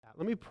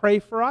Let me pray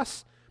for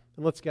us,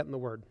 and let's get in the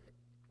Word.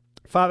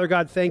 Father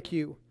God, thank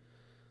you.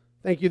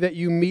 Thank you that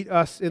you meet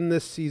us in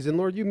this season.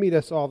 Lord, you meet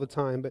us all the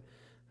time, but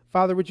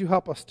Father, would you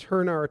help us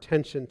turn our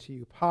attention to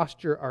you,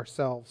 posture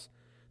ourselves,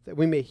 that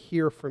we may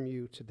hear from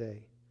you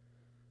today.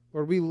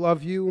 Lord, we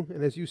love you,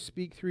 and as you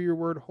speak through your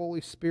word,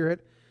 Holy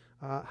Spirit,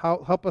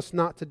 help us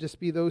not to just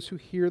be those who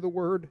hear the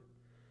word,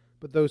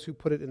 but those who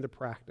put it into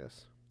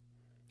practice.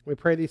 We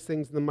pray these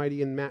things in the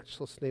mighty and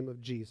matchless name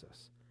of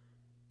Jesus.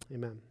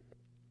 Amen.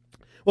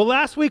 Well,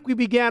 last week we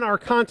began our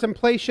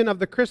contemplation of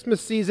the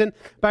Christmas season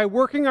by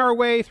working our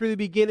way through the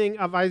beginning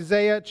of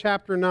Isaiah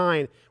chapter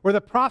 9, where the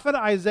prophet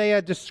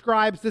Isaiah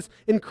describes this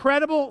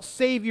incredible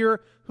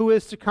Savior who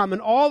is to come and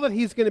all that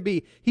he's going to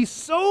be. He's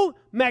so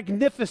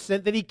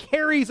magnificent that he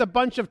carries a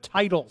bunch of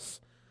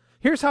titles.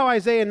 Here's how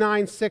Isaiah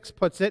 9:6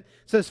 puts it.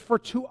 It says, "For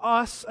to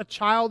us a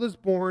child is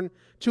born,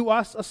 to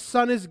us a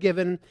son is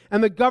given,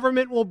 and the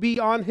government will be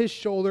on his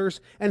shoulders,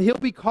 and he'll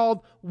be called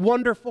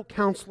Wonderful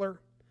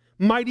Counselor,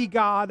 Mighty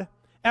God,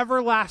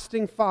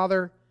 Everlasting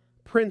Father,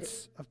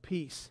 Prince of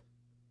Peace."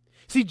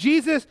 See,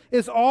 Jesus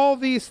is all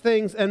these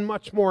things and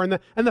much more. And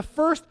the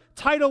first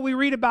title we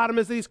read about him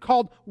is that he's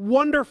called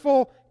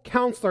Wonderful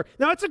Counselor.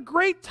 Now, it's a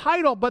great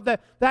title, but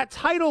that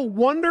title,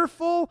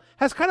 Wonderful,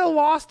 has kind of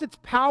lost its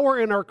power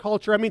in our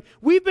culture. I mean,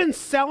 we've been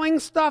selling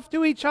stuff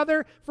to each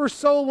other for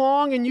so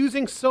long and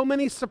using so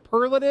many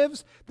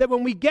superlatives that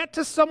when we get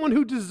to someone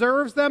who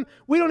deserves them,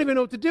 we don't even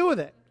know what to do with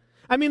it.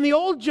 I mean, the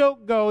old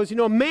joke goes,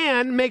 a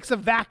man makes a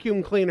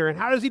vacuum cleaner, and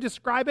how does he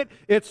describe it?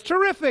 It's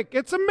terrific,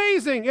 it's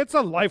amazing, it's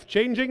a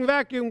life-changing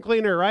vacuum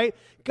cleaner, right?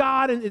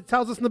 God, and it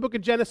tells us in the book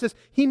of Genesis,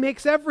 he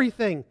makes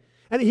everything.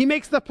 And he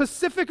makes the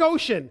Pacific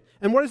Ocean.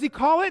 And what does he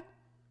call it?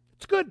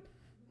 It's good,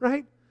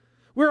 right?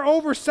 We're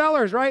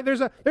oversellers, right?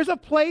 There's a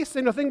place,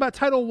 think about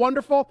title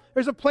Wonderful,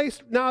 there's a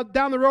place now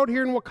down the road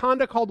here in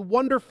Wakanda called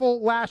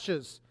Wonderful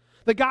Lashes.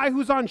 The guy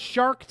who's on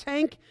Shark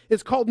Tank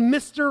is called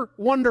Mr.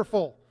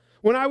 Wonderful.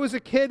 When I was a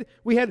kid,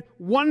 we had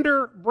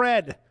Wonder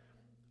Bread.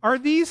 Are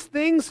these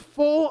things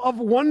full of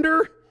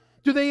wonder?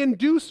 Do they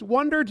induce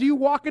wonder? Do you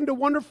walk into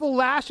Wonderful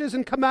Lashes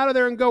and come out of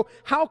there and go,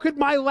 how could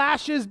my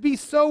lashes be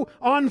so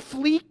on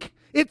fleek?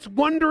 It's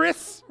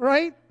wondrous,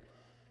 right?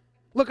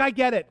 Look, I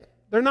get it.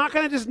 They're not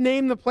going to just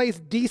name the place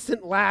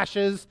Decent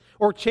Lashes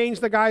or change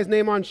the guy's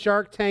name on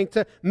Shark Tank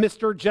to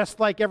Mr. Just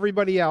Like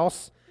Everybody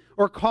Else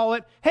or call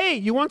it, hey,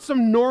 you want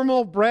some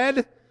normal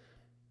bread?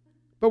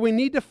 But we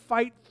need to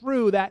fight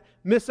through that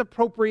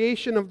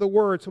misappropriation of the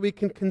word so we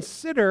can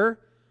consider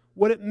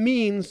what it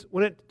means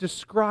when it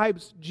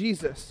describes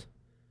Jesus,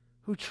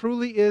 who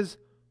truly is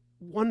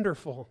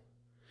wonderful,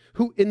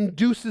 who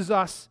induces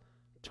us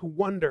to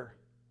wonder,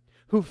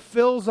 who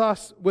fills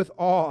us with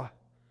awe,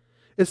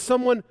 is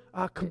someone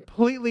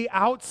completely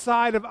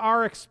outside of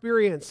our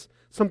experience,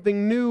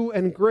 something new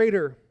and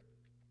greater.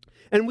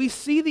 And we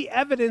see the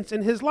evidence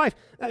in his life.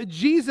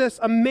 Jesus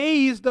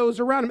amazed those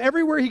around him.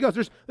 Everywhere he goes,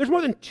 there's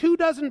more than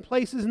 24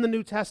 places in the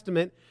New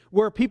Testament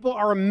where people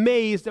are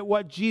amazed at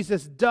what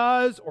Jesus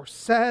does or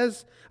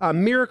says,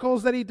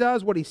 miracles that he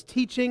does, what he's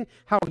teaching,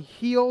 how he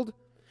healed.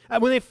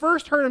 When they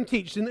first heard him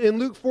teach, in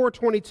Luke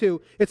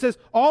 4:22, it says,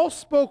 all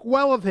spoke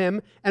well of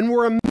him and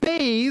were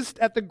amazed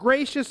at the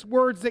gracious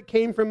words that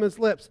came from his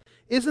lips.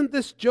 Isn't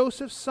this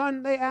Joseph's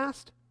son, they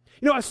asked?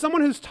 As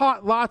someone who's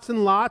taught lots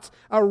and lots,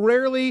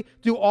 rarely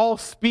do all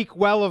speak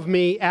well of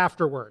me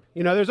afterward.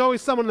 There's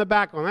always someone in the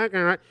back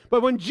going,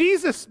 but when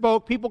Jesus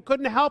spoke, people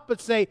couldn't help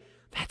but say,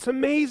 that's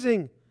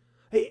amazing.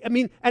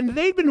 And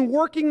they'd been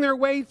working their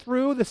way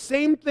through the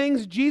same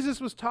things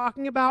Jesus was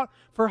talking about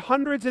for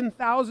hundreds and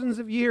thousands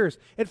of years.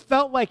 It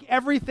felt like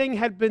everything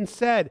had been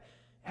said,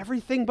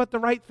 everything but the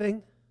right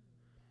thing,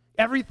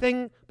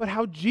 everything but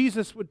how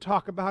Jesus would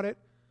talk about it.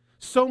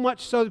 So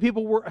much so that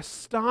people were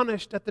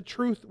astonished at the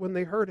truth when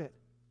they heard it.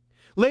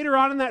 Later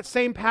on in that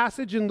same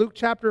passage in Luke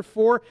chapter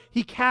 4,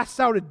 he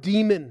casts out a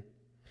demon.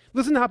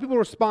 Listen to how people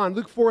respond.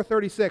 Luke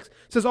 4:36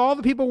 says, all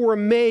the people were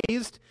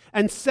amazed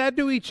and said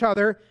to each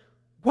other,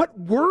 what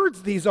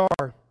words these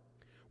are!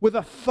 With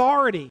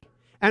authority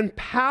and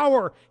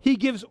power, he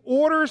gives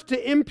orders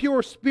to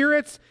impure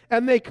spirits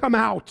and they come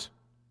out.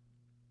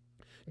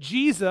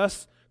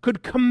 Jesus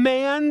could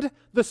command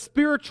the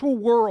spiritual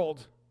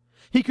world.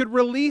 He could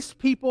release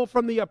people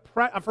from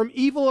from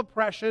evil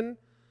oppression,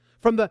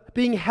 from the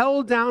being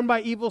held down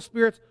by evil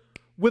spirits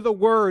with a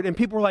word. And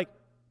people were like,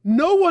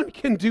 no one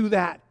can do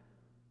that.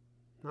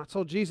 Not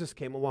till Jesus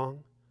came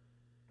along.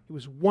 He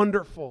was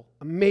wonderful,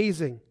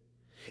 amazing.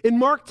 In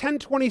Mark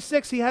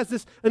 10:26, he has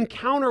this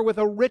encounter with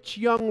a rich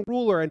young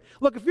ruler. And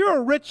look, if you're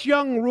a rich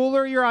young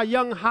ruler, you're a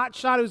young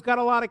hotshot who's got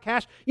a lot of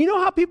cash, you know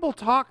how people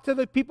talk to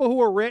the people who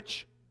are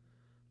rich?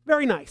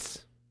 Very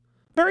nice.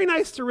 Very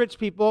nice to rich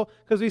people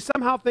because we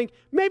somehow think,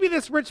 maybe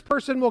this rich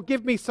person will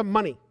give me some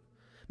money.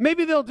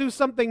 Maybe they'll do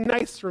something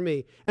nice for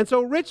me. And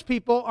so rich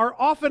people are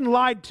often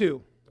lied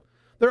to.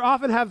 They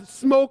often have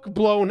smoke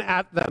blown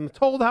at them,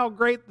 told how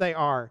great they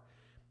are.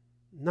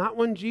 Not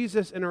when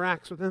Jesus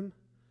interacts with them.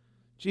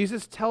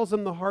 Jesus tells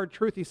them the hard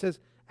truth. He says,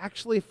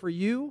 actually for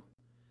you,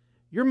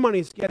 your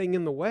money's getting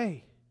in the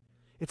way.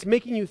 It's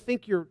making you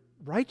think you're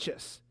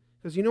righteous.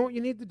 Because you know what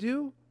you need to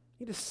do?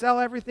 You need to sell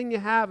everything you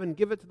have and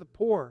give it to the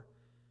poor.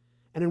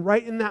 And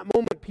right in that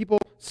moment, people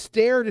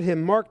stared at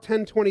him. Mark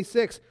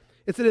 10:26.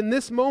 It said, in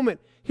this moment,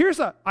 here's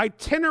an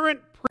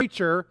itinerant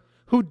preacher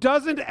who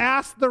doesn't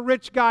ask the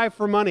rich guy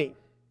for money,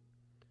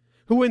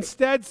 who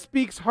instead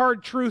speaks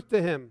hard truth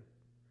to him.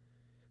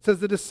 It says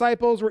the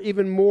disciples were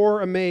even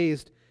more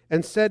amazed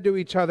and said to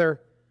each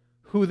other,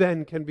 who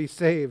then can be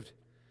saved?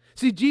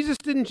 See, Jesus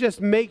didn't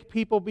just make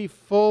people be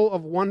full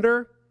of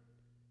wonder.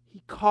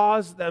 He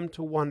caused them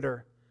to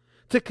wonder,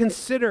 to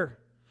consider,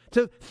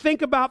 to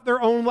think about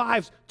their own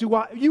lives.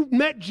 You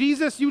met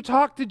Jesus, you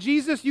talked to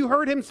Jesus, you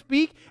heard him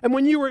speak, and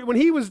when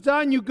he was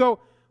done, you go,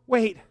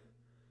 wait,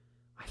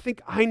 I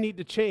think I need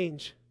to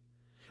change.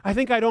 I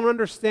think I don't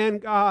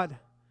understand God.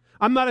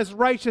 I'm not as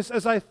righteous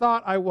as I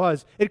thought I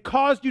was. It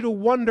caused you to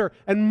wonder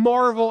and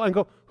marvel and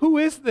go, who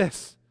is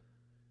this?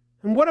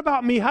 And what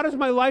about me? How does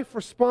my life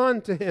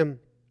respond to him?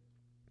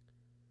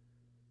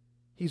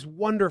 He's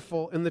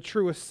wonderful in the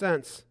truest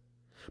sense.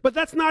 But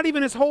that's not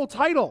even his whole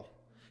title.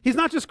 He's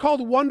not just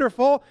called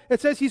Wonderful. It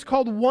says he's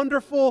called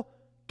Wonderful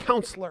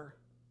Counselor.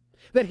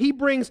 That he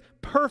brings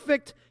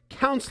perfect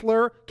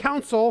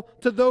counsel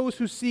to those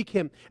who seek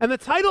him. And the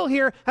title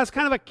here has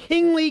kind of a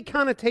kingly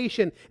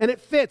connotation, and it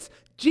fits.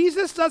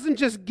 Jesus doesn't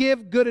just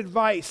give good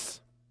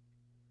advice.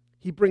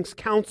 He brings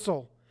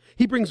counsel.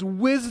 He brings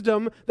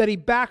wisdom that he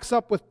backs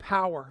up with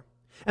power.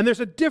 And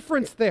there's a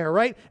difference there,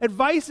 right?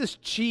 Advice is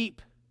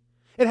cheap.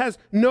 It has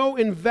no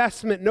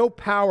investment, no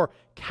power.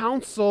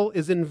 Counsel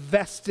is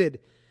invested.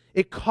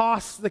 It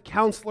costs the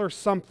counselor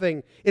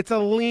something. It's a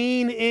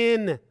lean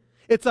in.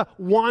 It's a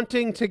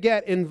wanting to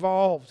get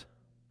involved.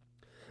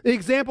 The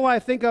example I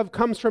think of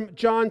comes from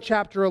John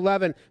chapter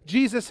 11.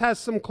 Jesus has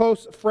some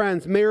close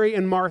friends, Mary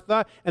and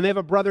Martha, and they have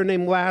a brother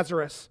named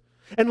Lazarus.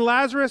 And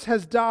Lazarus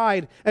has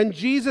died, and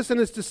Jesus and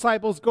his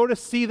disciples go to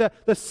see the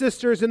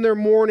sisters in their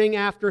mourning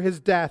after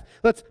his death.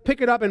 Let's pick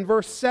it up in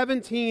verse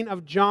 17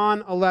 of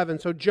John 11.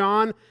 So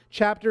John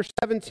chapter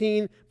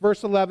 17,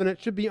 verse 11.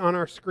 It should be on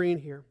our screen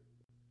here.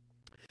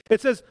 It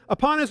says,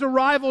 upon his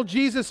arrival,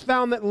 Jesus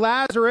found that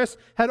Lazarus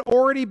had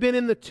already been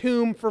in the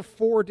tomb for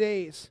 4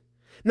 days.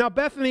 Now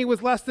Bethany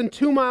was less than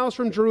 2 miles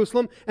from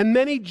Jerusalem, and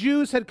many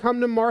Jews had come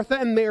to Martha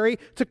and Mary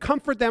to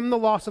comfort them in the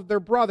loss of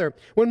their brother.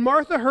 When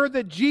Martha heard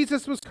that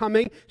Jesus was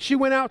coming, she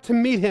went out to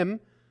meet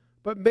him,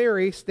 but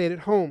Mary stayed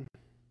at home.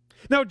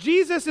 Now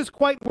Jesus is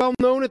quite well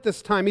known at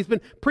this time. He's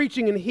been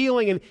preaching and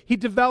healing, and he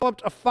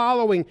developed a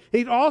following.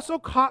 He'd also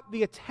caught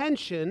the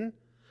attention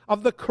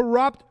of the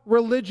corrupt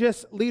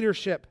religious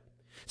leadership.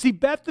 See,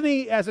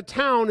 Bethany as a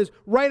town is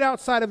right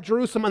outside of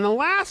Jerusalem. And the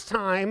last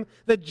time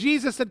that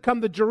Jesus had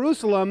come to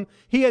Jerusalem,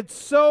 he had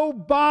so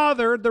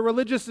bothered the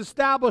religious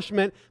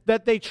establishment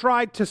that they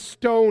tried to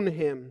stone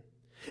him.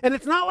 And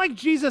it's not like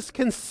Jesus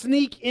can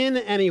sneak in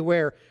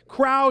anywhere.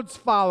 Crowds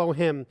follow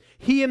him.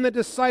 He and the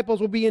disciples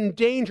will be in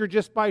danger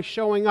just by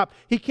showing up.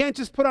 He can't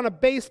just put on a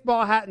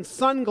baseball hat and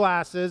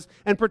sunglasses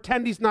and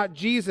pretend he's not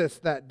Jesus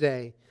that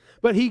day.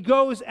 But he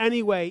goes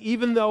anyway,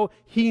 even though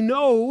he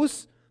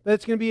knows that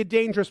it's going to be a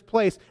dangerous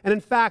place. And in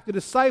fact, the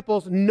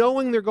disciples,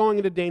 knowing they're going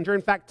into danger,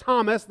 in fact,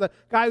 Thomas, the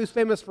guy who's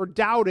famous for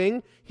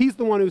doubting, he's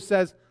the one who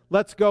says,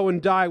 let's go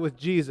and die with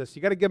Jesus.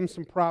 You got to give him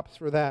some props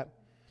for that.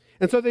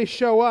 And so they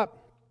show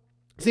up.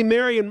 See,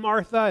 Mary and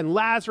Martha and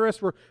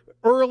Lazarus were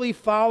early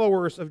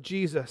followers of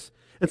Jesus.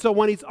 And so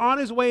when he's on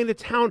his way into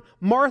town,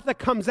 Martha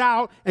comes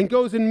out and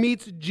goes and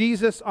meets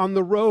Jesus on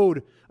the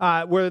road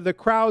where the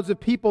crowds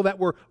of people that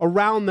were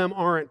around them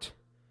aren't.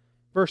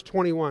 Verse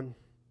 21.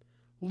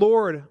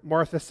 Lord,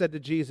 Martha said to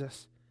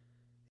Jesus,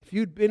 if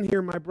you'd been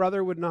here, my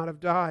brother would not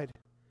have died.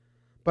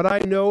 But I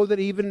know that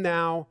even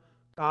now,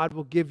 God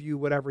will give you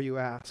whatever you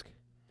ask.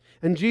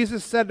 And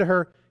Jesus said to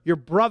her, your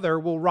brother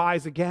will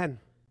rise again.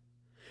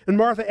 And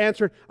Martha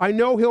answered, I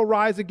know he'll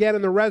rise again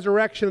in the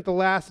resurrection at the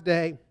last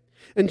day.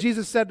 And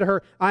Jesus said to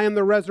her, I am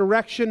the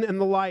resurrection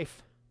and the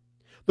life.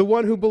 The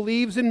one who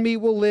believes in me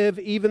will live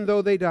even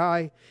though they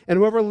die. And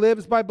whoever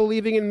lives by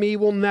believing in me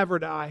will never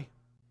die.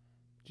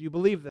 Do you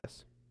believe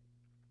this?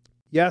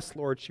 Yes,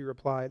 Lord, she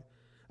replied.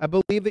 I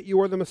believe that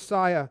you are the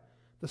Messiah,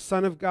 the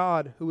Son of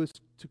God, who is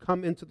to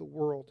come into the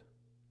world.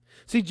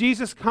 See,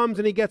 Jesus comes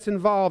and he gets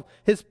involved.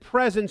 His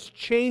presence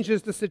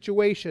changes the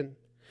situation.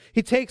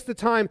 He takes the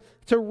time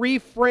to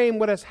reframe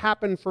what has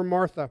happened for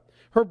Martha.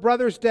 Her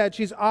brother's dead.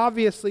 She's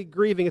obviously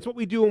grieving. It's what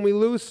we do when we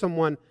lose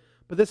someone.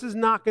 But this is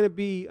not going to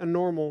be a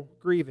normal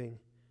grieving.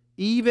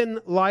 Even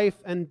life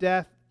and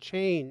death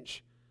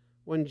change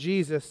when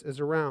Jesus is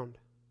around.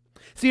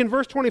 See, in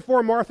verse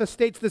 24, Martha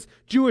states this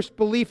Jewish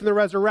belief in the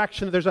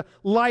resurrection, that there's a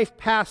life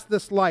past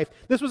this life.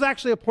 This was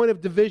actually a point of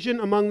division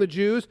among the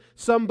Jews.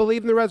 Some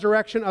believed in the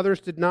resurrection,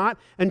 others did not.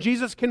 And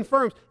Jesus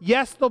confirms,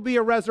 yes, there'll be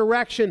a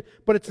resurrection,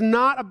 but it's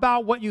not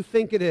about what you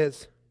think it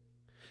is.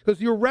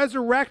 Because you're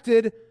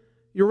resurrected,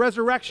 your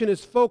resurrection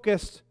is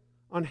focused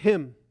on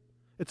Him.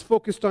 It's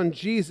focused on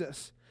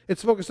Jesus.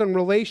 It's focused on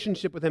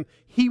relationship with him.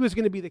 He was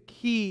going to be the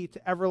key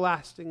to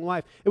everlasting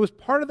life. It was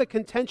part of the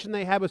contention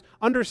they had was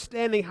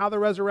understanding how the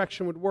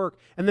resurrection would work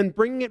and then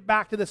bringing it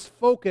back to this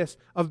focus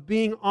of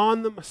being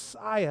on the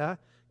Messiah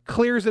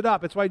clears it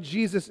up. It's why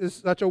Jesus is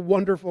such a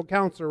wonderful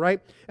counselor,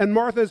 right? And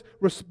Martha's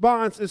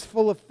response is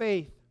full of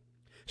faith.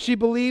 She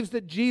believes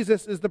that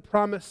Jesus is the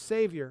promised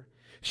Savior.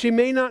 She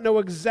may not know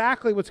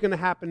exactly what's going to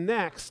happen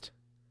next,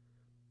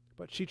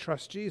 but she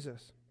trusts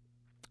Jesus.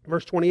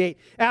 Verse 28,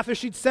 after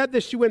she'd said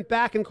this, she went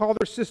back and called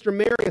her sister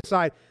Mary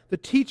aside. The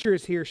teacher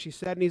is here, she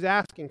said, and he's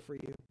asking for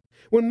you.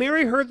 When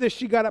Mary heard this,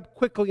 she got up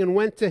quickly and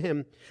went to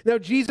him. Now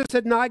Jesus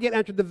had not yet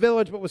entered the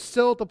village, but was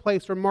still at the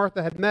place where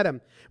Martha had met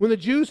him. When the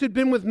Jews who'd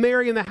been with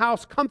Mary in the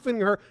house comforting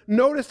her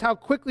noticed how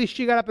quickly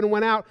she got up and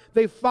went out,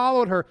 they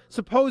followed her,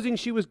 supposing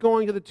she was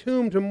going to the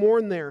tomb to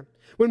mourn there.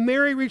 When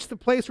Mary reached the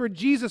place where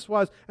Jesus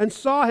was and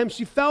saw him,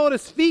 she fell at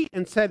his feet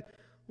and said,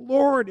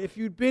 Lord, if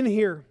you'd been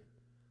here,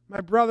 my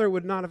brother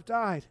would not have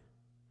died.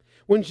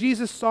 When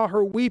Jesus saw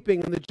her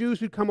weeping, and the Jews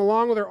who'd come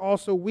along with her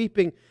also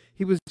weeping,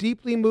 he was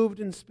deeply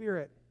moved in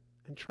spirit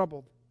and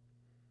troubled.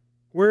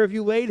 Where have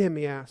you laid him?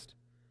 He asked.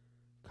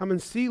 Come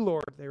and see,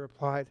 Lord, they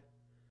replied.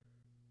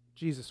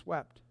 Jesus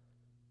wept.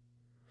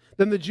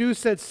 Then the Jews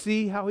said,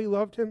 see how he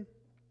loved him?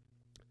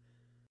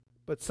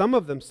 But some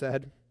of them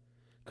said,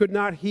 could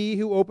not he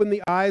who opened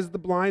the eyes of the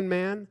blind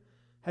man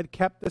had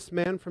kept this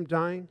man from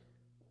dying?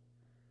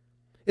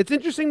 It's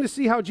interesting to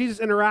see how Jesus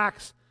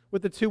interacts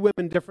with the two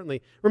women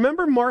differently.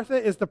 Remember,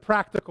 Martha is the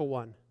practical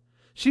one.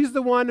 She's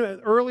the one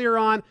earlier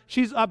on,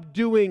 she's up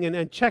doing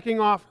and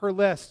checking off her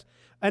list.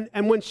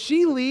 And when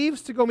she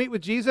leaves to go meet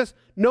with Jesus,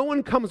 no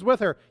one comes with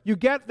her. You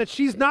get that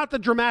she's not the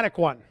dramatic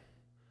one.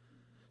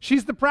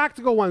 She's the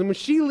practical one. When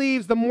she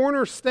leaves, the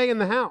mourners stay in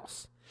the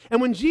house. And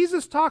when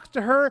Jesus talks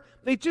to her,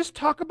 they just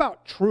talk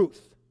about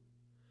truth.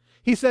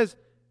 He says,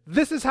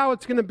 this is how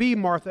it's going to be,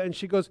 Martha. And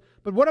she goes,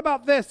 but what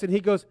about this? And he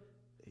goes,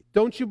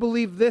 don't you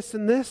believe this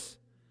and this?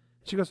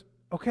 She goes,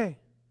 okay,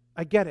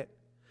 I get it.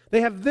 They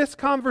have this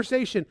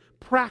conversation,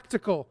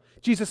 practical.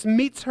 Jesus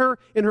meets her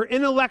in her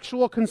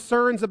intellectual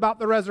concerns about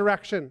the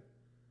resurrection.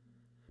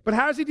 But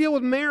how does he deal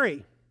with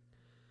Mary?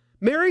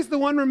 Mary's the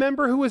one,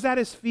 remember, who was at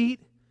his feet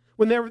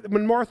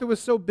when Martha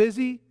was so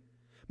busy?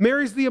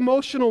 Mary's the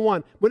emotional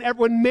one.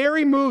 When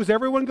Mary moves,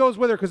 everyone goes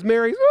with her because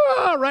Mary's,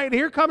 right,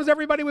 here comes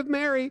everybody with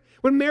Mary.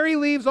 When Mary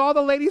leaves, all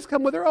the ladies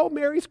come with her. Oh,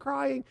 Mary's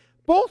crying.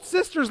 Both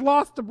sisters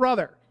lost a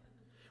brother.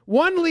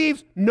 One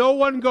leaves, no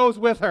one goes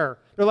with her.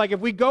 They're like, if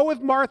we go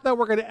with Martha,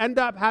 we're going to end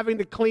up having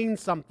to clean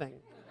something.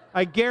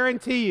 I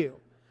guarantee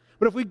you.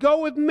 But if we go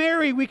with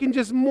Mary, we can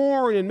just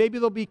mourn and maybe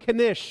there'll be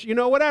knish,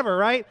 whatever,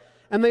 right?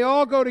 And they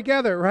all go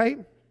together, right?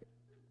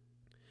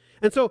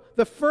 And so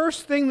the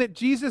first thing that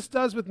Jesus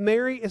does with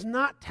Mary is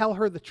not tell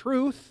her the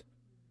truth.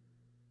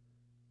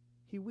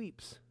 He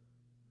weeps.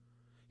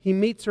 He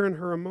meets her in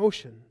her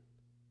emotion.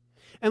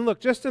 And look,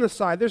 just an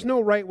aside, there's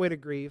no right way to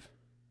grieve.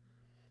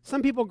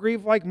 Some people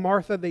grieve like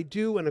Martha. They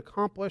do and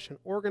accomplish and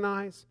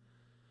organize.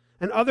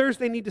 And others,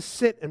 they need to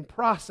sit and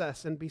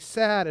process and be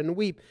sad and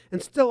weep.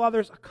 And still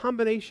others, a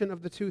combination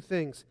of the two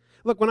things.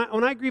 Look, when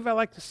I grieve, I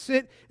like to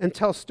sit and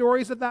tell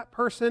stories of that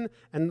person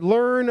and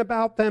learn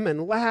about them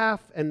and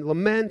laugh and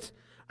lament.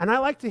 And I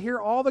like to hear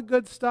all the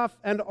good stuff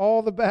and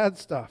all the bad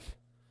stuff.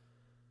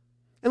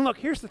 And look,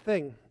 here's the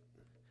thing.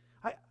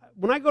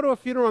 When I go to a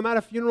funeral, I'm at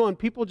a funeral and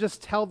people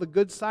just tell the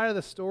good side of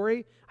the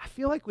story, I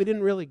feel like we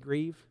didn't really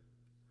grieve.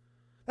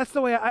 That's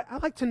the way I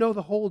like to know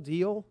the whole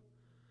deal.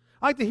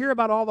 I like to hear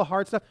about all the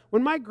hard stuff.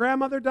 When my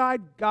grandmother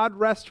died, God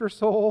rest her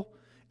soul,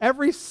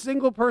 every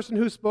single person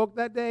who spoke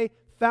that day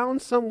found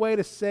some way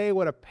to say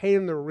what a pain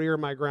in the rear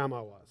my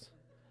grandma was.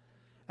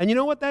 And you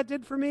know what that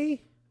did for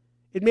me?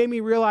 It made me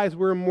realize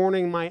we're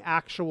mourning my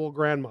actual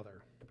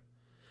grandmother.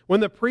 When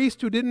the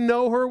priest who didn't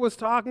know her was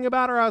talking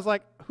about her, I was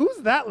like, who's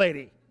that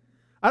lady?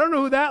 I don't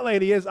know who that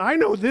lady is. I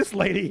know this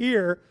lady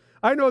here.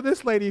 I know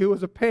this lady who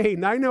was a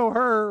pain. I know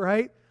her,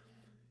 right?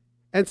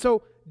 And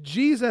so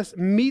Jesus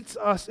meets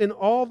us in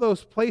all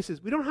those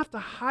places. We don't have to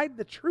hide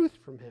the truth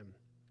from him.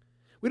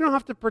 We don't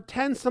have to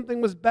pretend something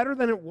was better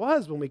than it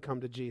was when we come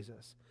to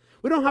Jesus.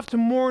 We don't have to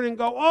mourn and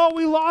go, oh,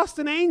 we lost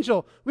an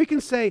angel. We can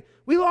say,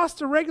 we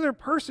lost a regular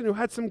person who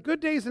had some good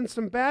days and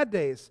some bad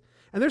days.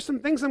 And there's some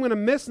things I'm going to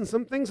miss and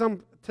some things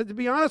to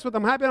be honest with,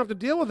 I'm happy I don't have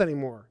to deal with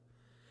anymore.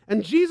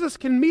 And Jesus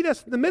can meet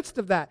us in the midst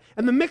of that.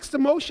 And the mixed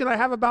emotion I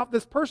have about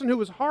this person who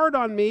was hard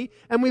on me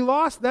and we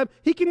lost them,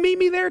 he can meet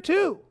me there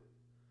too.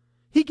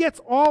 He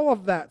gets all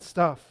of that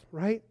stuff,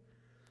 right?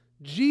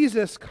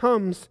 Jesus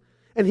comes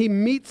and he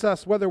meets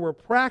us whether we're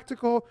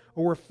practical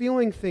or we're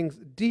feeling things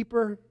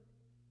deeper.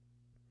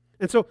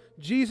 And so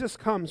Jesus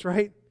comes,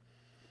 right?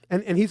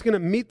 And he's going to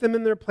meet them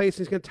in their place.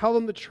 He's going to tell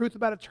them the truth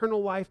about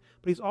eternal life,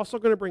 but he's also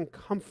going to bring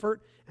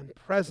comfort and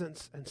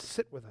presence and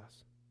sit with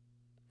us.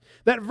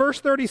 That verse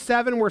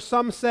 37 where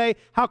some say,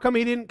 how come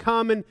he didn't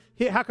come and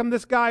how come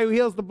this guy who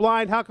heals the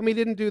blind, how come he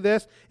didn't do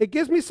this? It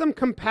gives me some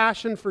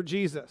compassion for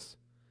Jesus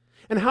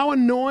and how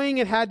annoying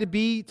it had to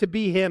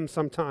be him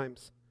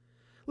sometimes.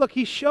 Look,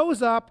 he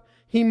shows up,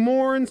 he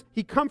mourns,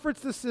 he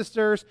comforts the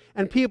sisters,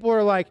 and people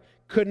are like,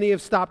 couldn't he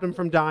have stopped him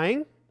from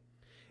dying?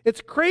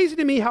 It's crazy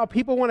to me how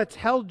people want to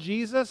tell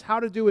Jesus how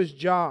to do his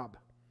job.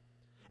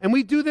 And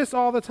we do this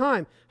all the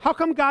time. How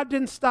come God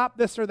didn't stop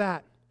this or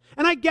that?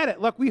 And I get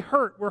it. Look,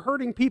 we're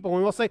hurting people.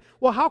 And we'll say,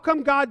 well, how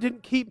come God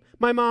didn't keep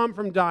my mom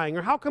from dying?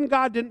 Or how come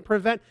God didn't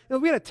prevent?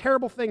 We had a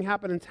terrible thing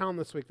happen in town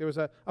this week. There was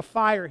a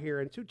fire here,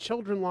 and 2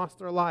 children lost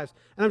their lives.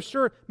 And I'm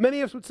sure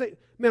many of us would say,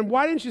 man,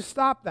 why didn't you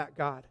stop that,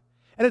 God?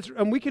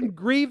 And we can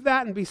grieve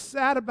that and be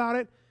sad about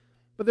it.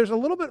 But there's a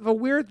little bit of a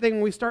weird thing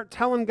when we start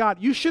telling God,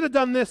 you should have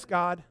done this,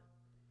 God.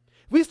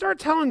 If we start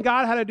telling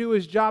God how to do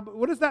his job,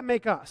 what does that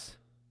make us?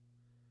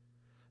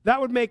 That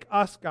would make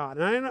us God.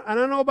 And I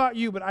don't know about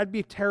you, but I'd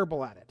be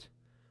terrible at it.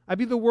 I'd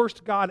be the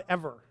worst God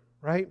ever,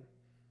 right?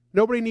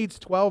 Nobody needs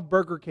 12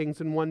 Burger Kings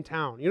in one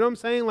town. You know what I'm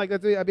saying? Like,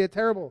 I'd be a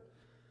terrible.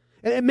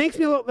 And it makes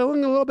me a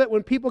little bit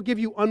when people give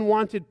you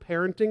unwanted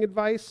parenting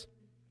advice.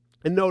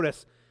 And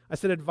notice, I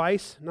said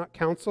advice, not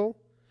counsel.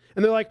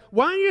 And they're like,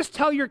 why don't you just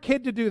tell your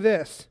kid to do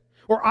this?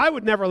 Or I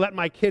would never let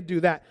my kid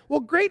do that. Well,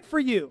 great for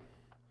you.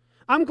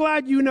 I'm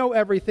glad you know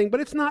everything, but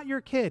it's not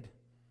your kid.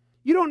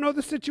 You don't know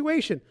the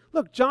situation.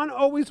 Look, John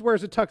always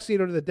wears a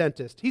tuxedo to the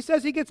dentist. He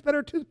says he gets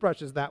better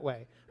toothbrushes that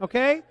way,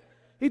 okay?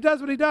 He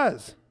does what he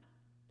does.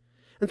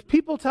 And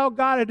people tell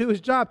God to do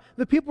his job.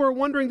 The people are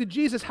wondering to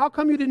Jesus, how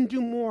come you didn't do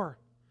more?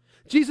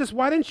 Jesus,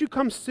 why didn't you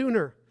come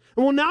sooner?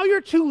 And well, now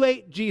you're too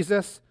late,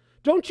 Jesus.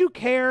 Don't you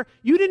care?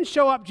 You didn't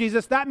show up,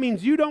 Jesus. That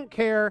means you don't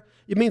care.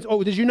 It means,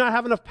 oh, did you not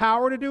have enough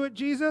power to do it,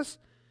 Jesus?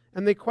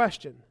 And they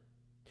question.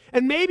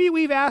 And maybe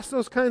we've asked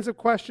those kinds of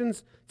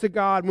questions to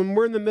God when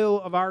we're in the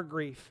middle of our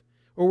grief,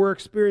 or we're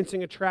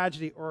experiencing a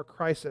tragedy or a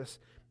crisis.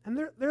 And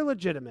they're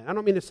legitimate. I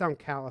don't mean to sound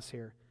callous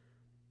here.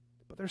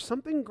 But there's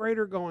something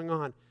greater going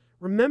on.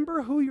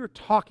 Remember who you're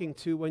talking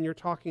to when you're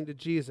talking to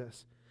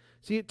Jesus.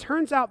 See, it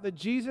turns out that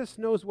Jesus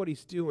knows what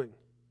he's doing.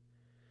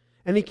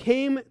 And he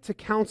came to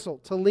counsel,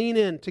 to lean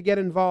in, to get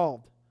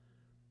involved.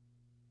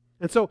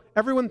 And so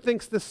everyone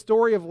thinks the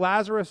story of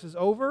Lazarus is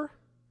over,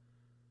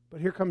 but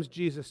here comes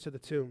Jesus to the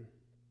tomb.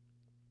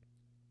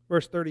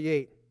 Verse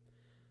 38.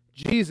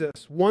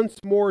 Jesus,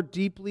 once more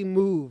deeply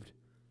moved,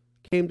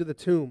 came to the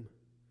tomb.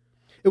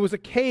 It was a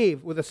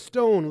cave with a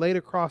stone laid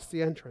across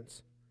the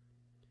entrance.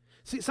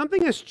 See,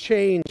 something has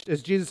changed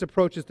as Jesus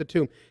approaches the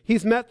tomb.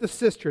 He's met the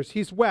sisters,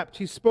 he's wept,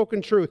 he's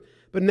spoken truth,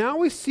 but now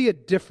we see a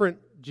different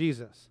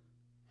Jesus.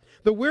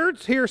 The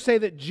words here say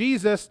that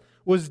Jesus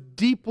was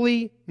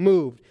deeply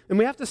moved. And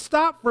we have to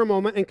stop for a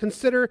moment and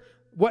consider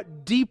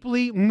what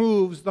deeply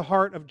moves the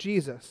heart of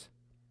Jesus.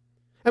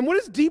 And what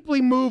does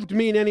deeply moved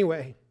mean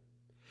anyway?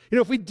 You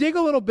know, if we dig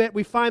a little bit,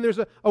 we find there's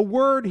a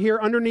word here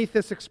underneath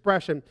this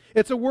expression.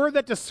 It's a word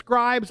that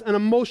describes an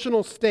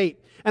emotional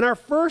state. And our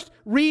first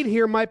read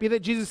here might be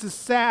that Jesus is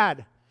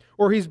sad,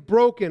 or he's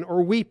broken,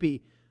 or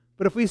weepy.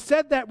 But if we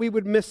said that, we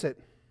would miss it.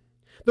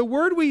 The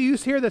word we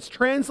use here that's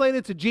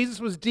translated to Jesus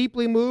was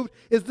deeply moved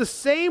is the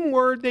same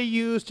word they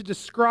use to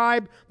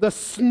describe the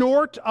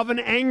snort of an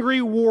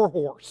angry war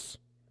horse.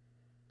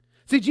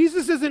 See,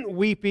 Jesus isn't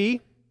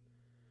weepy.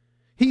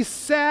 He's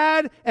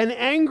sad and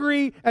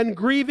angry and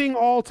grieving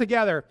all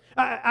together.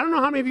 I don't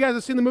know how many of you guys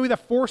have seen the movie The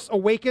Force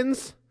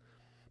Awakens,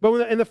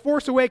 but in The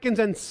Force Awakens,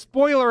 and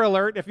spoiler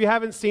alert, if you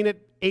haven't seen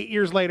it 8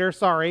 years later,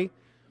 sorry,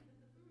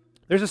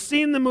 there's a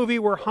scene in the movie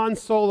where Han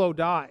Solo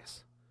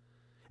dies.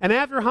 And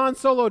after Han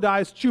Solo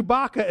dies,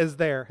 Chewbacca is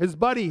there, his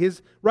buddy,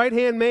 his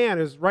right-hand man,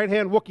 his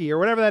right-hand Wookiee, or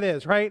whatever that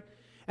is, right?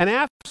 And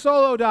after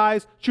Solo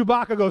dies,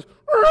 Chewbacca goes,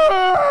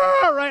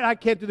 "Roar!" Right? I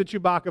can't do the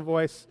Chewbacca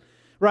voice.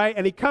 Right?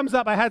 And he comes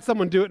up. I had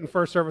someone do it in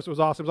first service. It was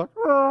awesome. It was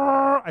like,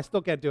 "Roar!" I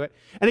still can't do it.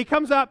 And he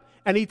comes up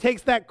and he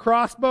takes that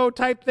crossbow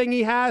type thing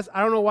he has.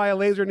 I don't know why a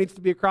laser needs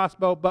to be a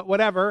crossbow, but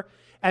whatever.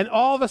 And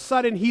all of a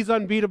sudden, he's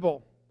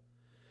unbeatable.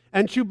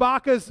 And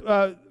Chewbacca's,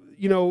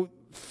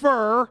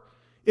 fur,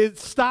 it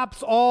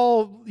stops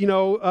all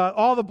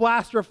the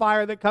blaster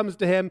fire that comes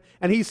to him,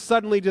 and he's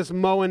suddenly just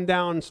mowing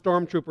down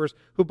stormtroopers,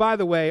 who, by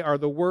the way, are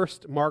the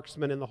worst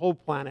marksmen in the whole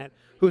planet.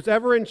 Who's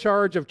ever in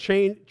charge of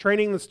training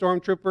the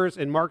stormtroopers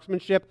in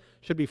marksmanship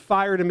should be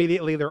fired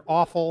immediately. They're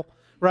awful,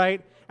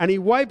 right? And he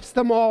wipes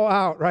them all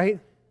out,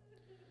 right?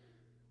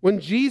 When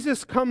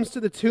Jesus comes to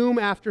the tomb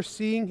after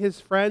seeing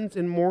his friends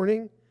in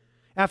mourning,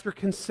 after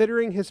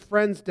considering his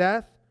friend's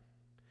death,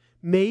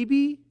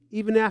 maybe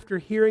even after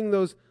hearing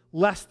those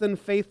less than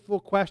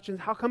faithful questions,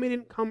 how come he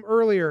didn't come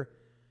earlier?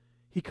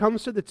 He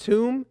comes to the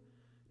tomb,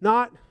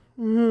 not,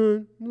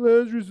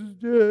 Lazarus is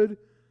dead.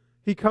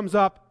 He comes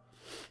up,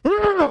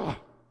 the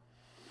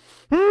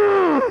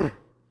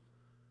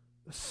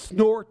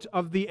snort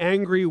of the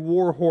angry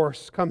war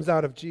horse comes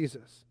out of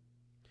Jesus.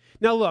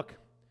 Now look,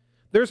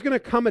 there's going to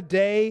come a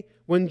day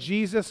when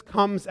Jesus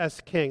comes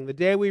as king, the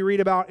day we read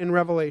about in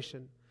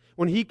Revelation,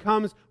 when he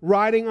comes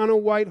riding on a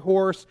white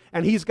horse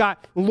and he's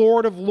got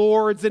Lord of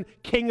Lords and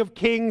King of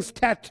Kings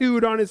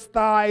tattooed on his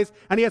thighs,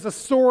 and he has a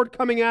sword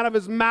coming out of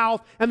his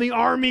mouth and the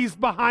armies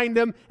behind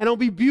him, and it'll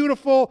be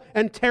beautiful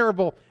and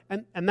terrible.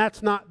 And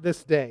that's not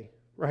this day,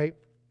 right?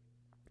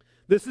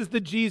 This is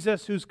the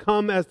Jesus who's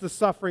come as the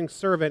suffering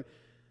servant.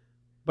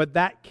 But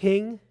that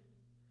king,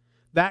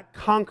 that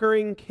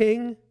conquering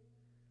king,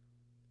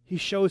 he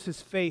shows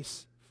his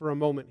face for a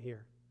moment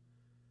here.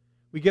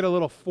 We get a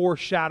little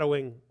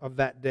foreshadowing of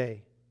that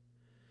day.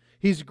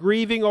 He's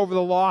grieving over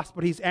the loss,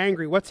 but he's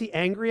angry. What's he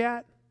angry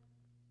at?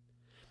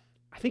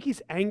 I think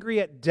he's angry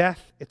at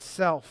death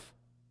itself.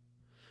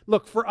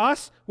 Look, for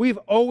us, we've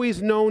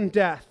always known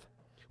death.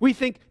 We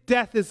think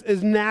death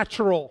is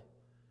natural.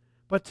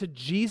 But to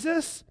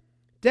Jesus,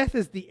 death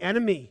is the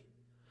enemy.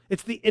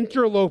 It's the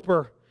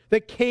interloper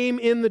that came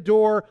in the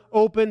door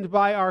opened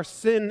by our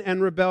sin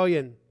and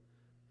rebellion.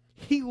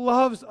 He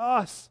loves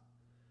us,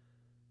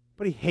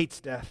 but he hates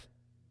death.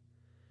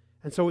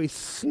 And so he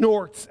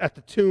snorts at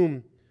the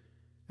tomb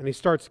and he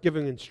starts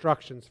giving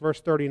instructions. Verse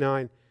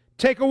 39,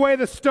 "Take away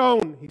the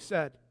stone," he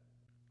said.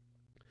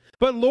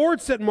 "But Lord,"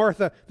 said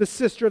Martha, the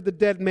sister of the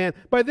dead man,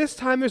 "by this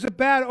time there's a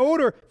bad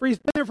odor, for he's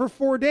been there for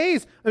 4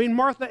 days." I mean,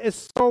 Martha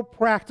is so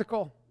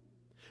practical.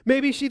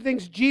 Maybe she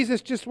thinks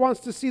Jesus just wants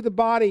to see the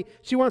body.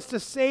 She wants to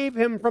save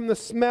him from the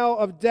smell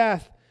of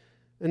death.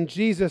 And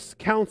Jesus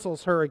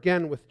counsels her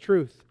again with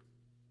truth.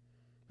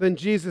 Then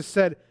Jesus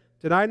said,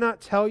 "Did I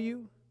not tell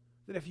you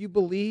that if you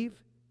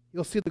believe,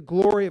 you'll see the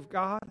glory of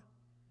God?"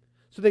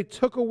 So they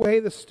took away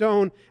the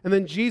stone, and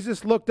then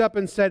Jesus looked up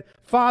and said,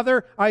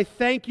 "Father, I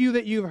thank you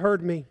that you've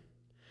heard me.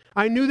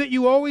 I knew that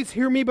you always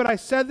hear me, but I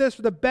said this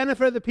for the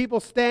benefit of the people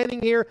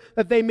standing here,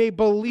 that they may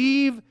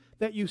believe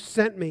that you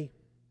sent me."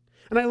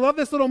 And I love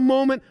this little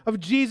moment of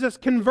Jesus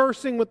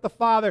conversing with the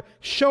Father,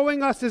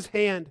 showing us his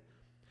hand.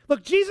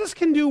 Look, Jesus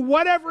can do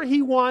whatever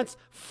he wants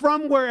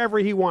from wherever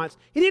he wants.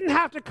 He didn't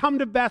have to come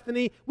to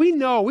Bethany. We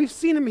know, we've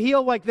seen him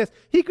heal like this.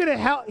 He could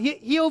have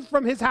healed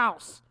from his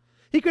house.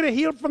 He could have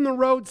healed from the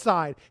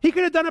roadside. He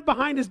could have done it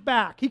behind his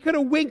back. He could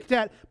have winked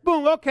at,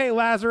 boom, okay,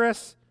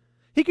 Lazarus.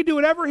 He could do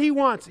whatever he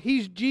wants.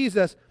 He's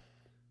Jesus.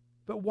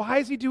 But why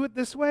does he do it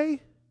this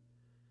way?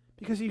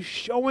 Because he's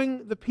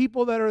showing the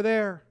people that are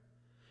there.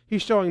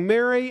 He's showing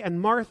Mary and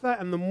Martha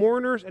and the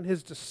mourners and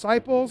his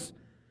disciples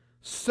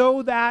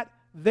so that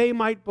they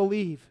might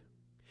believe.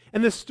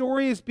 And the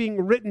story is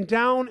being written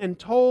down and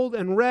told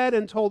and read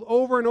and told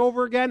over and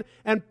over again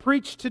and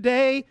preached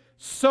today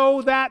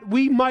so that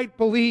we might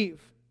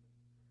believe.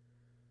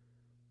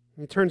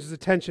 And he turns his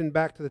attention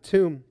back to the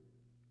tomb.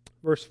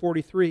 Verse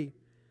 43.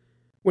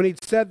 When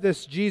he'd said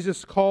this,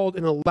 Jesus called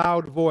in a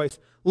loud voice,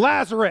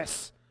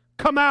 "Lazarus,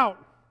 come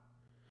out!"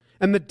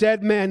 And the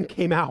dead man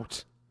came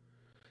out,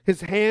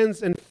 his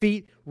hands and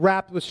feet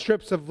wrapped with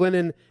strips of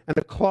linen and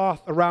a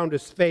cloth around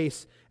his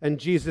face. And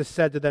Jesus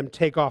said to them,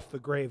 "Take off the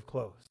grave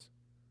clothes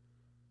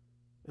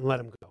and let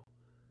him go."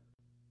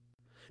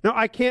 Now,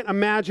 I can't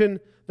imagine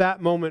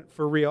that moment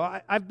for real.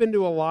 I've been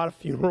to a lot of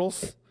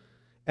funerals,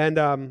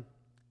 and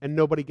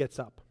nobody gets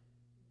up.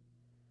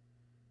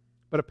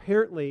 But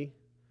apparently,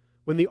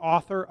 when the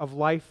author of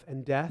life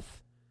and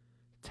death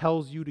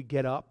tells you to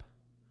get up,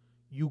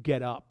 you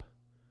get up,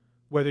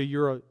 whether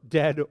you're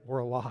dead or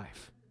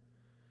alive.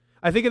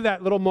 I think of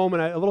that little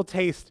moment, a little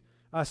taste.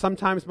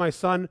 Sometimes my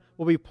son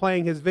will be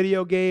playing his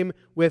video game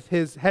with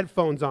his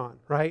headphones on,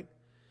 right?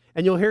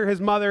 And you'll hear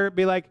his mother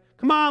be like,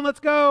 "Come on, let's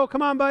go.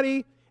 Come on,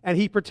 buddy." And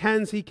he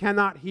pretends he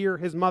cannot hear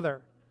his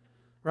mother,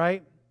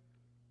 right?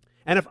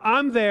 And if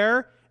I'm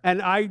there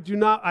and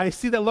I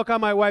see that look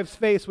on my wife's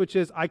face, which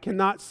is, I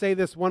cannot say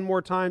this one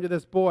more time to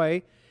this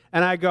boy,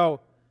 and I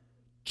go,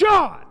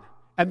 "John!"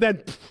 And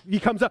then he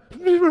comes up,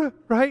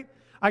 right?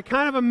 I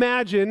kind of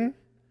imagine,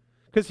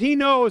 because he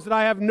knows that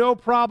I have no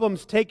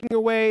problems taking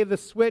away the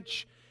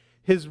switch,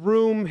 his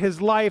room,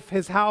 his life,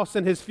 his house,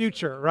 and his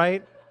future,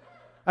 right?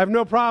 I have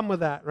no problem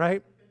with that,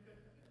 right?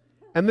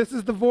 And this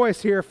is the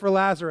voice here for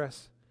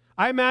Lazarus.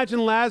 I imagine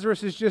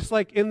Lazarus is just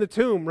like in the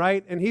tomb,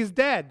 right? And he's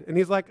dead. And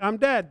he's like, "I'm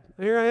dead.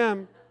 Here I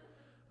am.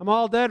 I'm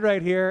all dead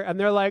right here." And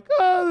they're like,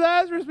 "Oh,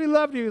 Lazarus, we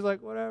loved you." He's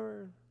like,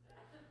 "Whatever.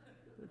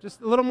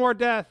 Just a little more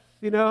death,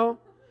 you know?"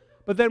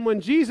 But then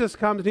when Jesus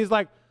comes and he's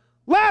like,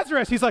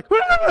 "Lazarus," he's like,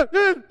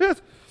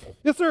 "Yes,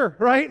 yes, sir,"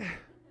 right?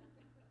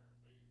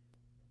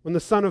 When the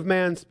Son of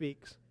Man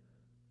speaks,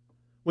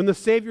 when the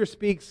Savior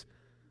speaks,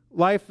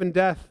 life and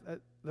death,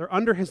 they're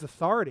under his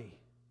authority.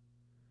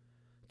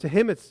 To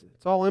him, it's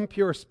all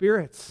impure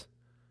spirits.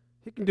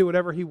 He can do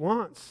whatever he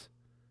wants.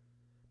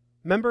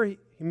 Remember, he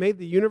made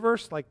the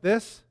universe like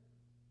this.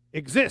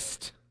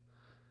 Exist.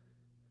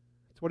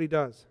 That's what he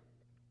does.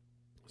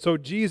 So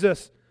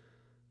Jesus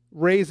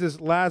raises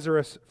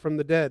Lazarus from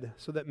the dead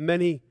so that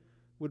many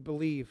would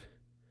believe.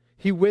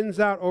 He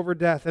wins out over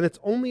death, and it's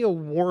only a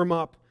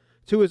warm-up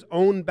to his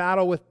own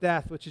battle with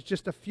death, which is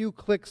just a few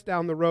clicks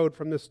down the road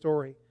from this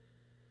story.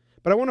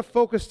 But I want to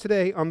focus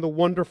today on the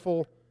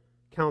wonderful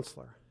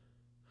counselor,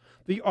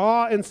 the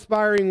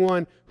awe-inspiring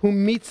one who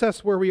meets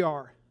us where we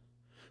are,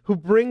 who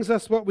brings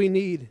us what we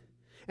need,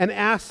 and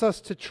asks us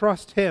to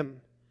trust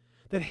him,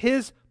 that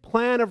his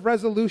plan of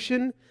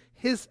resolution,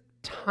 his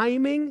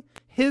timing,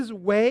 his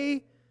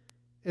way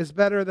is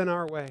better than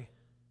our way.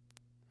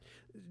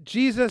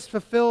 Jesus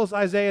fulfills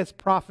Isaiah's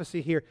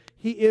prophecy here.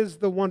 He is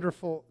the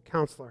wonderful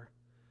counselor.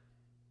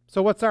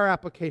 So what's our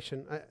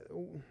application? A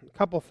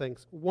couple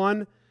things.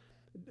 One,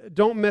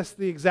 don't miss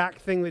the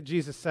exact thing that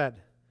Jesus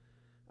said.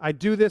 I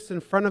do this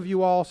in front of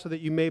you all so that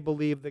you may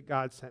believe that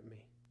God sent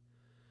me.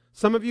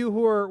 Some of you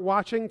who are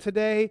watching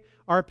today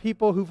are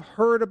people who've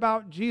heard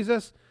about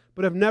Jesus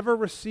but have never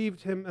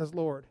received him as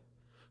Lord,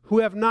 who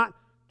have not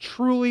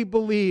truly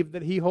believed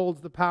that he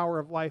holds the power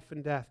of life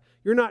and death.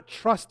 You're not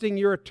trusting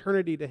your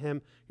eternity to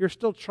him. You're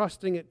still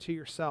trusting it to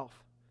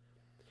yourself.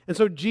 And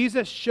so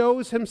Jesus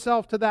shows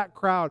himself to that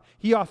crowd.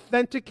 He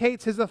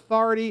authenticates his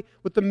authority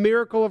with the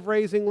miracle of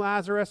raising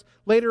Lazarus.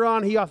 Later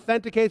on, he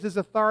authenticates his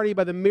authority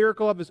by the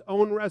miracle of his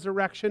own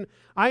resurrection.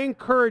 I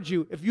encourage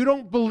you, if you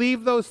don't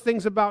believe those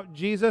things about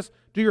Jesus,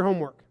 do your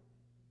homework.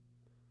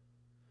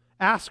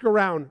 Ask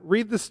around,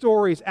 read the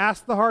stories,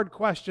 ask the hard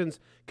questions.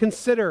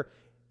 Consider,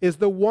 is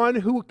the one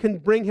who can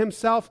bring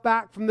himself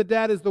back from the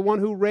dead, is the one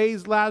who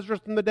raised Lazarus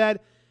from the dead,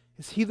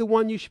 is he the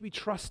one you should be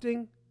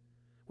trusting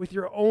with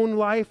your own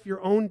life,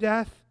 your own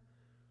death?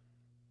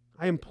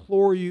 I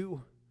implore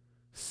you,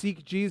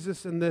 seek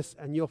Jesus in this,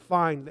 and you'll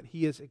find that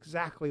he is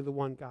exactly the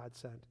one God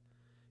sent.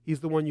 He's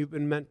the one you've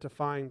been meant to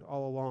find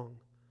all along.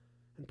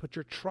 And put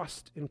your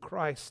trust in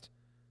Christ,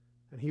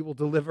 and he will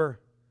deliver,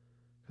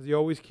 because he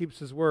always keeps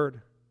his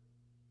word.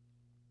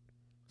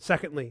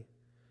 Secondly,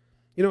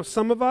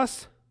 some of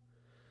us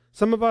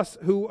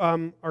who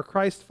are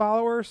Christ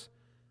followers,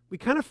 we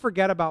kind of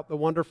forget about the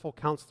wonderful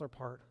counselor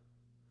part.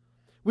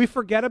 We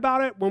forget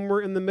about it when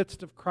we're in the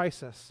midst of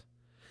crisis.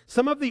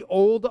 Some of the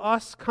old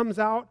us comes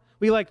out.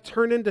 We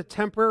turn into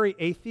temporary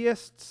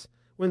atheists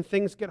when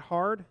things get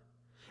hard.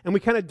 And we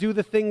kind of do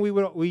the thing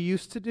we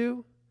used to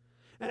do.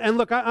 And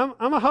look,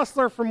 I'm a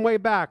hustler from way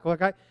back.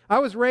 Look, I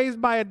was raised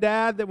by a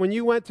dad that when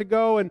you went to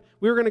go and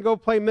we were going to go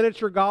play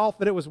miniature golf,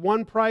 that it was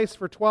one price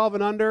for 12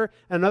 and under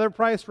and another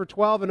price for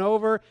 12 and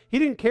over. He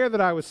didn't care that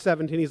I was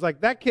 17. He's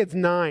like, that kid's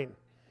 9.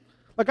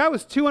 I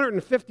was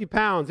 250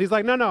 pounds. He's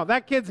like, no,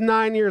 that kid's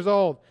 9 years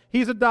old.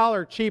 He's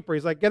 $1 cheaper.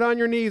 He's like, get on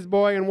your knees,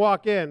 boy, and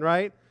walk in,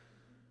 right?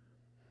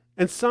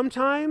 And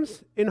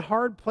sometimes in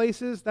hard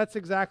places, that's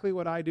exactly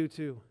what I do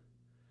too.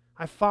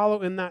 I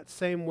follow in that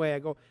same way. I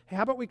go, hey,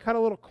 how about we cut a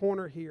little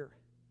corner here?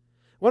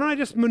 Why don't I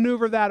just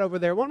maneuver that over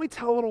there? Why don't we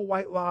tell a little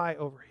white lie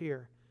over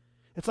here?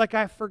 It's like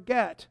I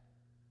forget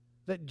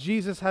that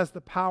Jesus has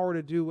the power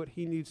to do what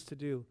he needs to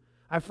do.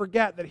 I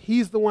forget that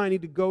he's the one I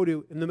need to go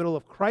to in the middle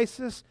of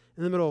crisis,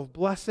 in the middle of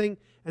blessing,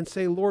 and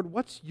say, Lord,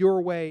 what's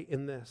your way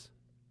in this?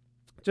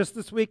 Just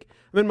this week,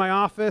 I'm in my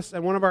office,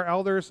 and one of our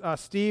elders,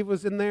 Steve,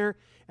 was in there,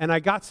 and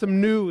I got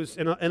some news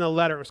in a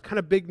letter. It was kind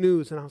of big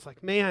news, and I was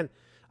like, man,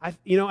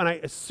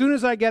 as soon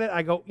as I get it,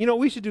 I go,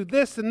 we should do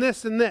this and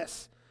this and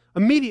this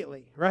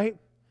immediately, right?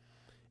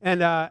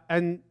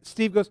 And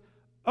Steve goes,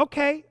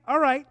 okay, all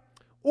right,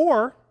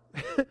 or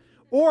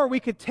we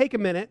could take a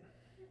minute.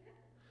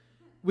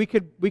 We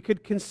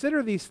could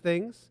consider these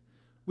things.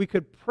 We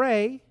could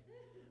pray.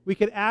 We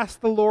could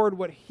ask the Lord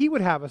what he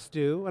would have us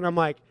do. And I'm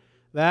like,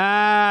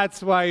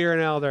 that's why you're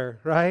an elder,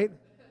 right?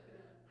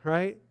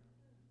 Right?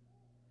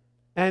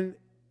 And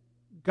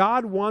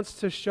God wants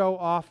to show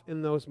off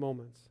in those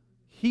moments.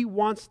 He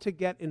wants to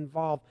get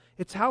involved.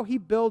 It's how he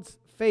builds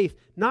faith,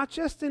 not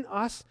just in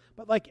us,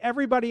 but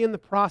everybody in the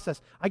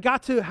process. I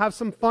got to have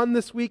some fun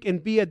this week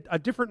and be a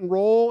different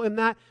role in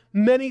that.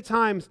 Many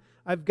times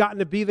I've gotten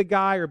to be the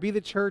guy or be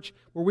the church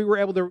where we were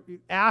able to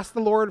ask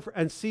the Lord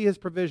and see his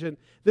provision.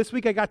 This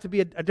week I got to be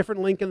a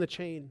different link in the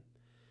chain.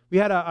 We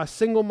had a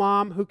single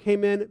mom who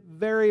came in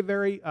very,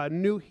 very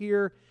new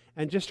here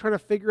and just trying to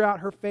figure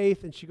out her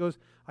faith. And she goes,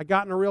 I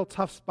got in a real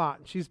tough spot.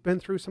 And she's been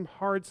through some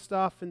hard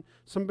stuff and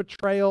some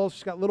betrayals.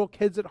 She's got little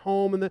kids at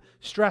home and the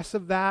stress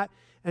of that.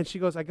 And she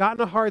goes, I got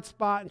in a hard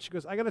spot. And she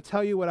goes, I got to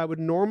tell you what I would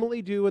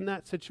normally do in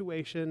that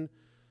situation.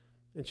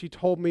 And she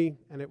told me,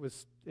 and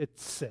it's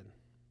sin.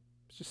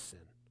 It's just sin.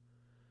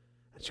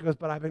 And she goes,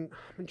 but I've been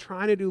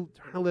trying to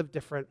live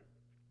different.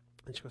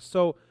 And she goes,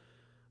 so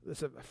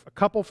there's a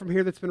couple from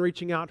here that's been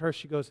reaching out to her.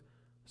 She goes,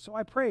 so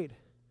I prayed.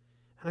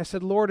 And I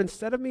said, Lord,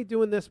 instead of me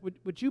doing this,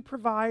 would you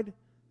provide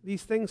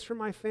these things for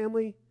my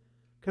family?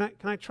 Can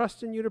I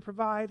trust in you to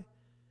provide?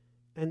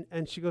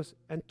 And she goes,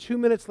 and 2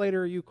 minutes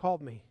later, you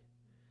called me.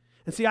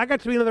 And see, I got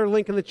to be another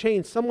link in the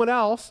chain. Someone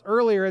else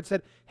earlier had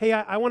said, hey,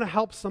 I want to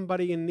help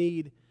somebody in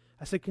need.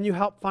 I said, can you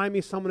help find me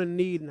someone in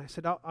need? And I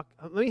said,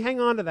 let me hang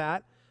on to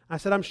that. I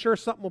said, I'm sure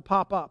something will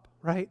pop up,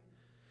 right?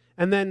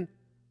 And then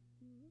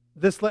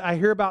I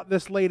hear about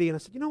this lady, and I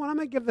said, you know what, I'm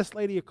going to give this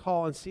lady a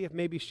call and see if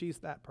maybe she's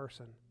that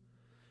person.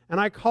 And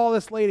I call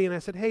this lady, and I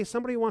said, hey,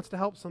 somebody wants to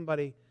help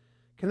somebody.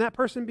 Can that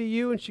person be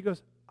you? And she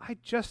goes, I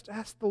just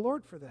asked the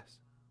Lord for this.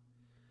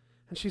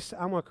 And she said,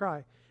 I'm going to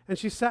cry. And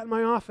she sat in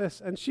my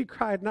office, and she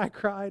cried, and I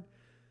cried.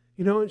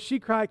 And she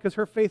cried because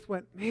her faith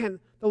went, man,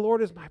 the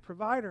Lord is my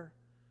provider,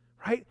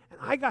 right? And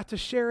I got to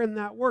share in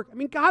that work. I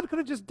mean, God could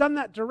have just done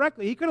that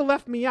directly. He could have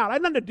left me out. I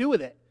had nothing to do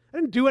with it. I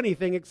didn't do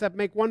anything except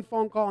make one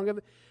phone call.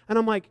 And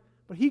I'm like,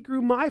 but he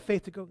grew my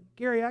faith to go,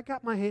 Gary, I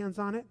got my hands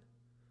on it.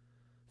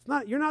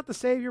 You're not the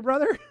Savior,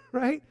 brother,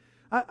 right?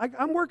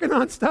 I'm working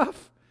on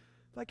stuff.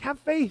 Have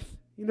faith,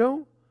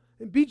 and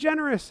be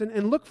generous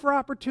and look for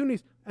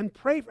opportunities. and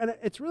pray. And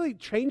it's really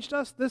changed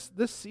us.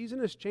 This season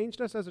has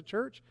changed us as a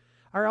church.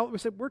 We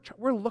said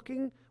we're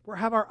looking, we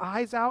have our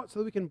eyes out so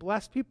that we can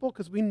bless people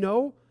because we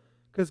know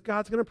because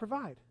God's going to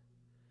provide.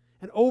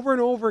 And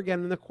over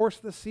again in the course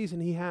of the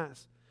season, He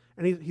has.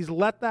 And He's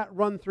let that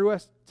run through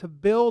us to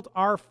build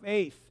our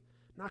faith,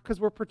 not because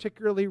we're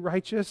particularly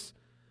righteous,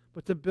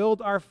 but to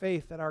build our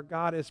faith that our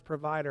God is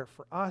provider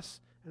for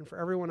us and for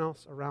everyone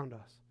else around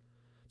us.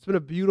 It's been a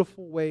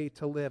beautiful way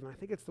to live, and I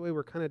think it's the way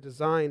we're kind of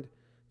designed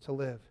to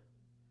live.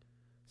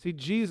 See,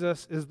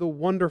 Jesus is the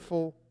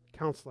wonderful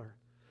counselor.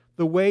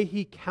 The way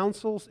He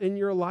counsels in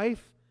your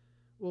life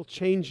will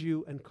change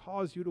you and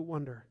cause you to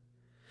wonder.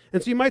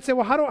 And so you might say,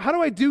 well, how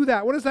do I do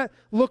that? What does that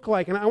look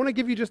like? And I want to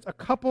give you just a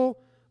couple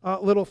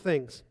little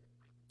things.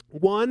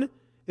 One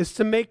is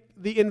to make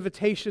the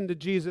invitation to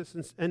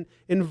Jesus and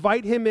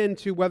invite Him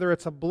into whether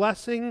it's a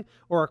blessing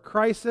or a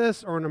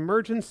crisis or an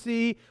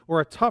emergency or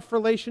a tough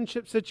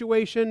relationship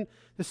situation,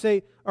 to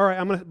say, all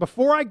right,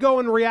 before I go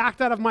and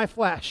react out of my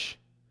flesh,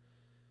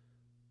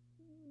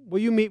 will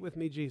you meet with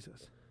me,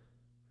 Jesus?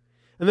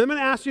 And then I'm going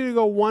to ask you to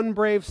go one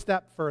brave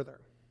step further.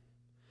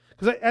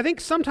 Because I think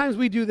sometimes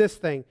we do this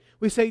thing.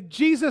 We say,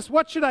 Jesus,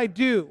 what should I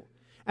do?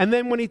 And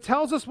then when He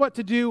tells us what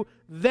to do,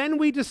 then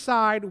we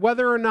decide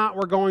whether or not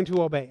we're going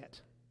to obey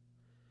it.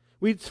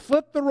 We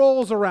flip the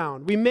roles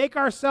around. We make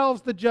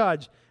ourselves the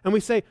judge. And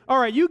we say, all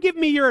right, you give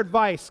me your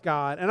advice,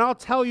 God, and I'll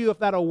tell you if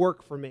that'll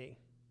work for me.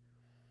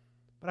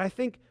 But I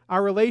think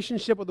our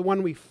relationship with the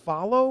one we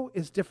follow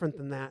is different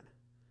than that.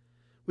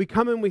 We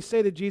come and we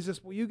say to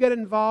Jesus, will you get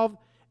involved?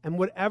 And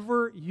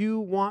whatever you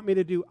want me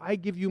to do, I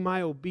give you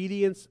my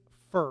obedience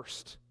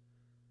first,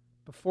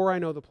 before I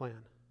know the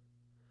plan.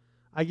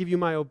 I give you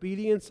my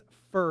obedience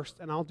first,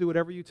 and I'll do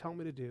whatever you tell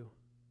me to do.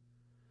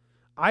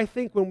 I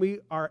think when we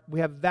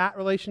have that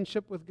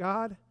relationship with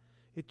God,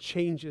 it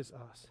changes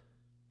us.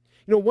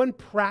 You know, one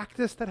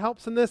practice that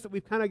helps in this that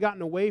we've kind of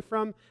gotten away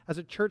from as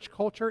a church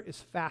culture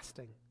is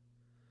fasting.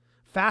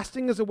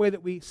 Fasting is a way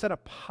that we set a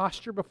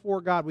posture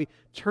before God. We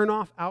turn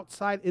off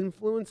outside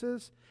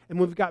influences, and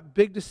when we've got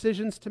big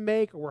decisions to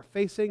make, or we're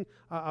facing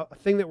a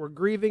thing that we're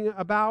grieving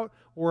about,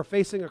 or we're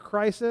facing a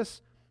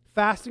crisis,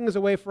 fasting is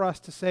a way for us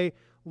to say,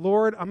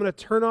 Lord, I'm going to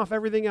turn off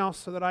everything else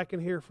so that I can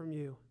hear from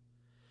you.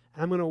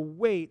 And I'm going to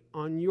wait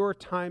on your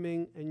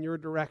timing and your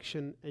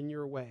direction and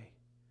your way.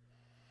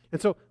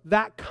 And so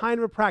that kind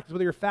of a practice,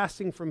 whether you're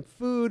fasting from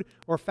food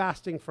or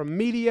fasting from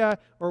media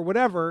or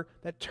whatever,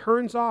 that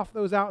turns off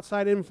those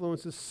outside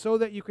influences so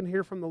that you can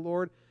hear from the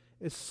Lord,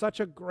 is such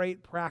a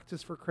great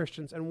practice for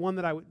Christians, and one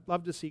that I would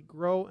love to see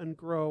grow and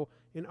grow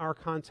in our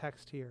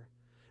context here.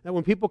 That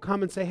when people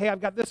come and say, hey,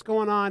 I've got this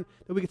going on,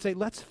 that we could say,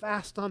 let's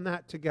fast on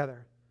that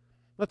together.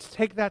 Let's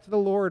take that to the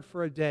Lord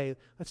for a day.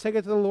 Let's take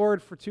it to the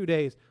Lord for 2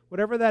 days.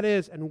 Whatever that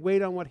is, and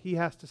wait on what He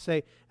has to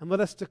say. And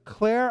let us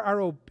declare our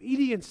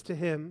obedience to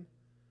Him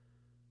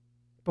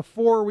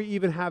before we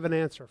even have an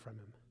answer from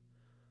Him.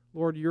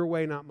 Lord, your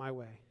way, not my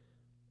way.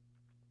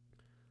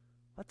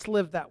 Let's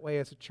live that way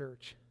as a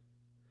church.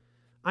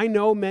 I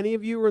know many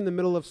of you are in the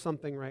middle of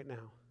something right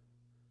now.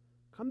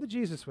 Come to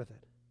Jesus with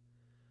it.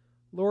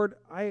 Lord,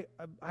 I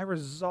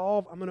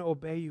resolve I'm going to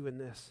obey you in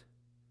this.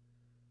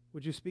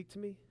 Would you speak to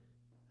me?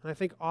 And I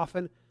think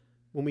often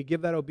when we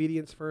give that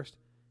obedience first,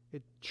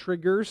 it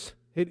triggers,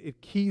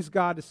 it keys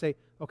God to say,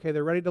 okay,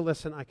 they're ready to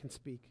listen, I can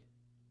speak.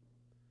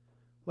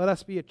 Let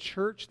us be a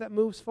church that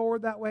moves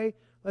forward that way.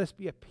 Let us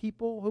be a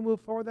people who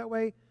move forward that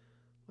way.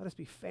 Let us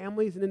be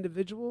families and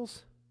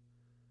individuals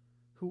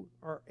who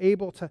are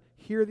able to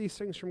hear these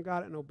things from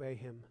God and obey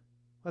Him.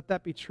 Let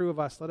that be true of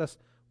us. Let us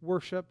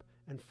worship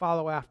and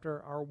follow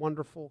after our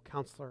wonderful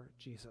counselor,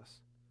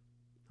 Jesus.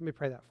 Let me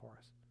pray that for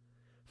us.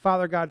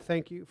 Father God,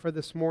 thank you for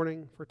this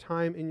morning, for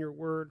time in your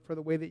word, for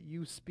the way that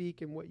you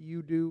speak and what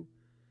you do.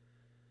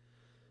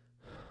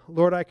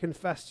 Lord, I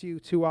confess to you,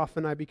 too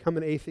often I become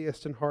an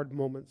atheist in hard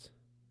moments.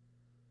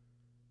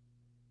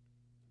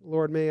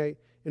 Lord, may I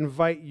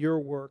invite your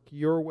work,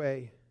 your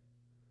way,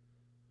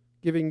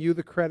 giving you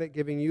the credit,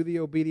 giving you the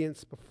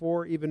obedience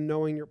before even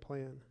knowing your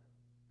plan.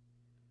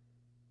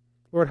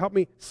 Lord, help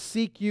me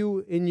seek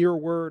you in your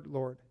word,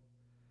 Lord,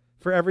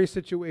 for every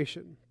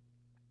situation.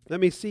 Let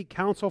me seek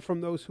counsel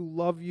from those who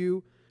love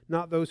you,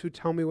 not those who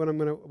tell me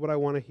what I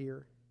want to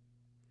hear.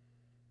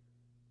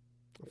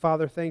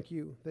 Father, thank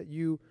you that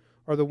you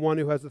are the one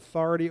who has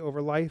authority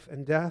over life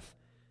and death,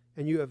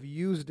 and you have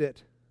used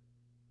it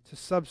to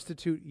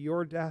substitute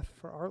your death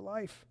for our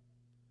life.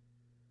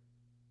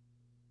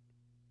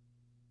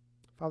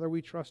 Father,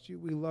 we trust you,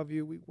 we love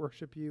you, we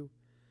worship you.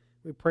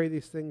 We pray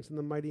these things in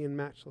the mighty and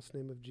matchless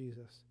name of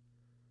Jesus.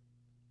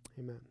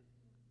 Amen.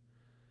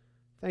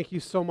 Thank you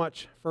so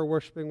much for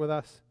worshiping with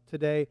us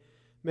today.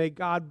 May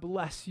God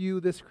bless you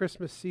this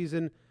Christmas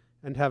season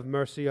and have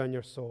mercy on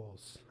your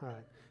souls. All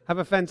right. Have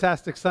a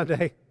fantastic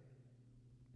Sunday.